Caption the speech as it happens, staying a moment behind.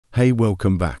Hey,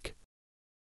 welcome back.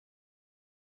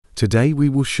 Today we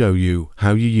will show you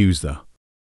how you use the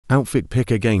Outfit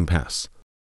Picker Game Pass.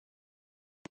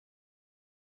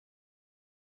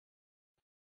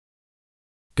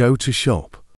 Go to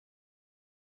Shop.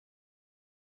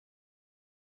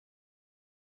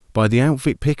 Buy the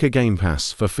Outfit Picker Game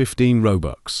Pass for 15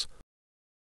 robux.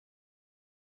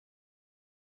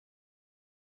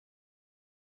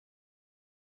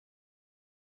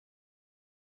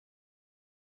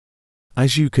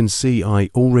 As you can see, I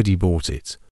already bought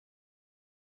it.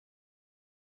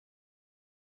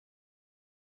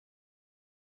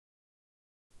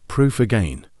 Proof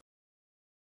again.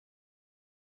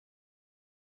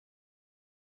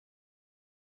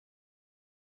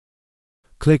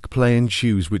 Click play and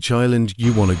choose which island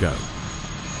you want to go.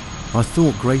 I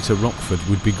thought Greater Rockford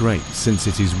would be great since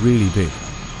it is really big,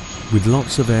 with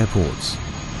lots of airports.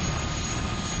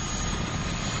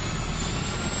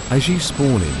 As you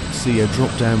spawn in, see a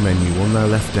drop-down menu on the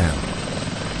left down.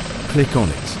 Click on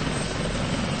it.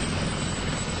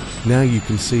 Now you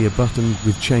can see a button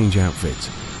with Change Outfit.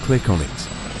 Click on it.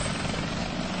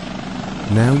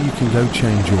 Now you can go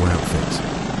change your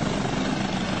outfit.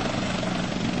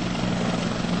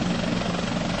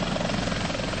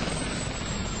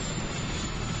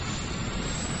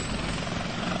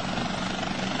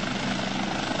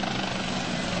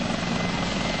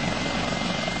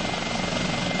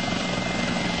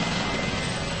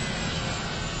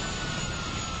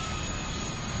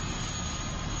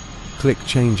 Click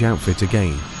Change Outfit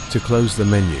again to close the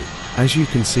menu. As you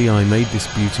can see, I made this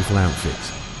beautiful outfit.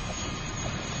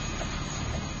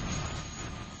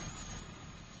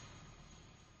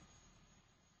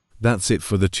 That's it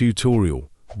for the tutorial.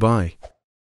 Bye.